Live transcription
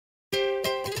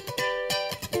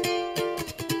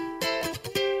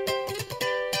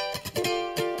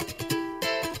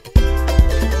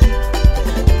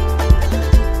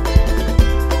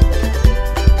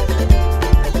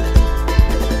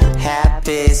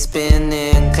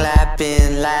spinning,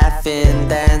 clapping, laughing,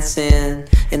 dancing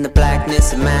in the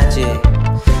blackness of magic.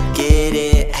 Get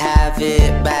it, have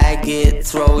it, bag it,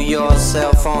 throw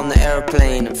yourself on the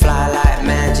airplane and fly like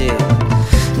magic.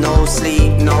 No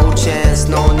sleep, no chance,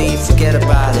 no need, forget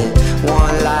about it.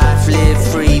 One life,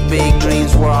 live free, big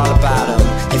dreams, we're all about them.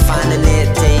 You're finding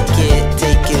it, take it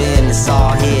in, it's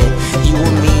all here. You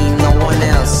and me, no one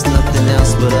else, nothing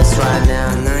else but us right now.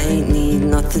 And I ain't need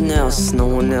nothing else, no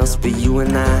one else but you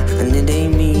and I. And it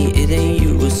ain't me, it ain't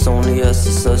you, it's only us,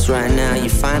 it's us right now. You're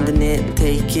finding it,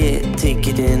 take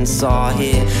it in, it's all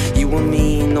here. You and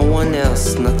me, no one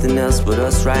else, nothing else but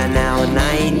us right now. And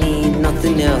I ain't need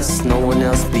nothing else, no one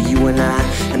else but you and I.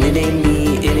 And it ain't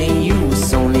me, it ain't you,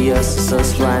 it's only us, it's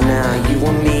us right now. You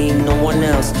and me, no one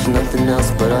else, nothing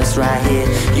else but us right here.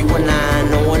 You and I,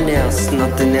 no one else,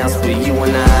 nothing else but you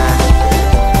and I.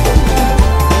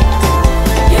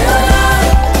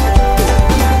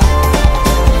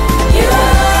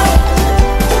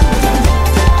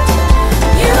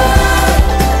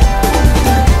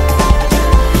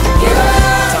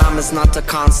 Not a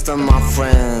constant, my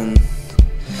friend.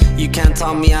 You can't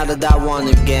talk me out of that one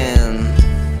again.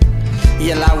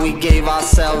 Yeah, like we gave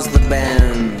ourselves the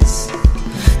bends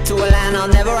to a land I'll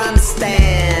never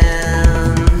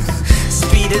understand.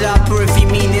 Speed it up, or if you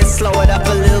mean it, slow it up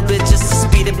a little bit just to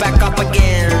speed it back up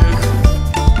again.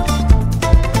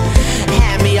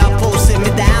 Hand me up or sit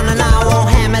me down, and I won't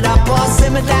ham it up or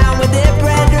sit me down with it,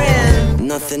 brethren.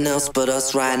 Nothing else but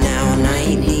us right now, and I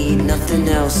ain't need nothing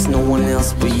else, no one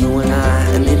else but you and I.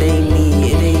 And it ain't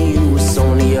me, it ain't you, it's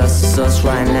only us, it's us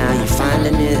right now. You're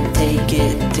finding it, take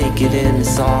it in,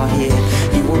 it's all here.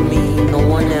 You and me, no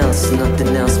one else,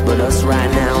 nothing else but us right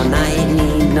now. And I ain't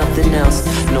need nothing else,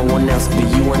 no one else but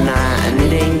you and I. And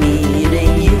it ain't me, it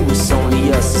ain't you, it's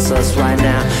only us, it's us right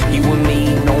now. You and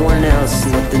me, no one else,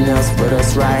 nothing else but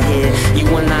us right here. You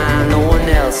and I, no one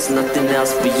else, nothing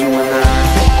else but you and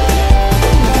I.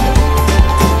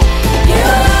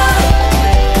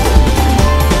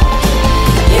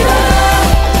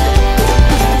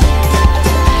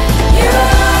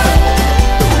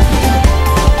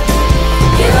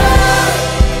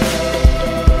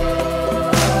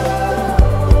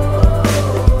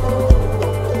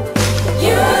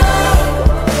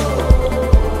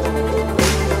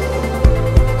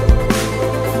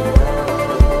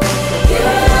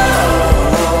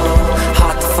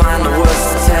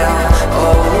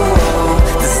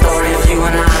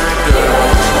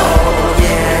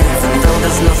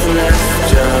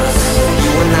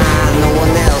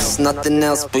 Nothing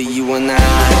else but you and I.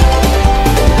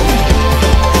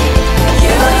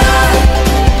 You and I.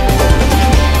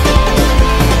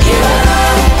 You and I.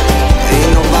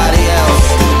 Ain't nobody else.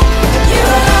 You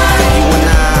and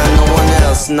I, no one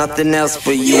else, nothing else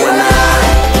but you and I.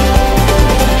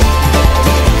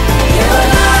 You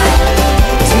and I.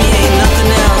 To me ain't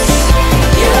nothing else.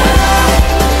 You and I.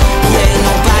 Yeah, ain't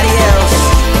nobody else.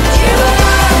 You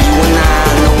and I,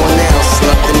 no one else,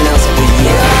 nothing else but you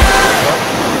and I.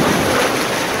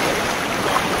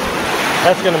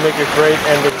 That's going to make a great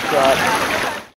end of the shot.